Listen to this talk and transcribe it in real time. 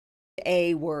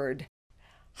A word.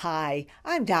 Hi,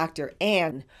 I'm Dr.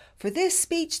 Ant. For this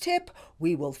speech tip,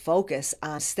 we will focus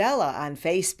on Stella on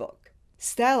Facebook.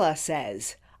 Stella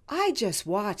says, I just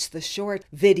watched the short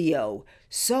video.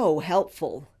 So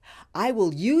helpful. I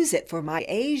will use it for my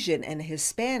Asian and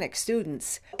Hispanic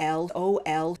students.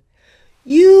 LOL.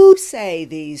 You say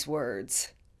these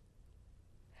words.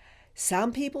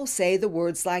 Some people say the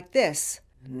words like this.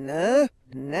 N,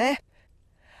 ne.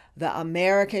 The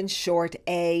American short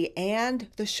A and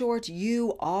the short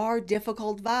U are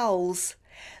difficult vowels.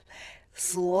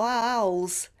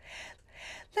 Vowels.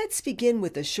 Let's begin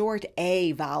with the short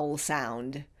A vowel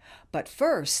sound. But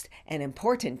first, an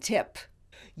important tip.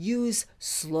 Use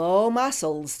slow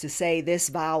muscles to say this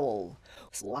vowel.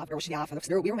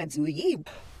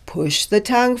 Push the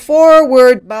tongue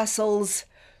forward, muscles.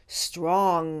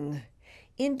 Strong.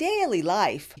 In daily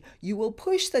life, you will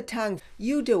push the tongue.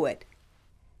 You do it.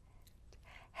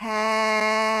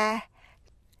 Ha.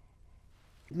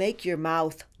 Make your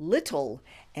mouth little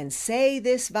and say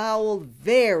this vowel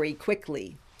very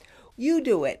quickly. You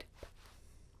do it.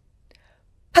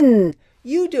 Pun.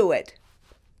 You do it.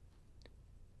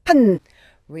 Pun.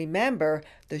 Remember,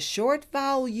 the short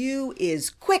vowel U is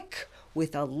quick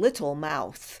with a little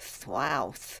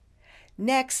mouth.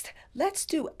 Next, let's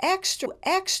do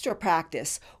extra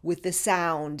practice with the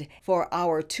sound for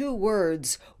our two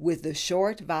words with the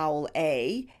short vowel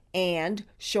A and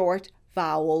short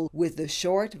vowel with the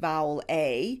short vowel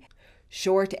A,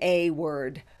 short A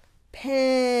word. Pen.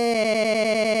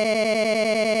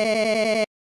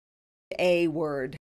 A word.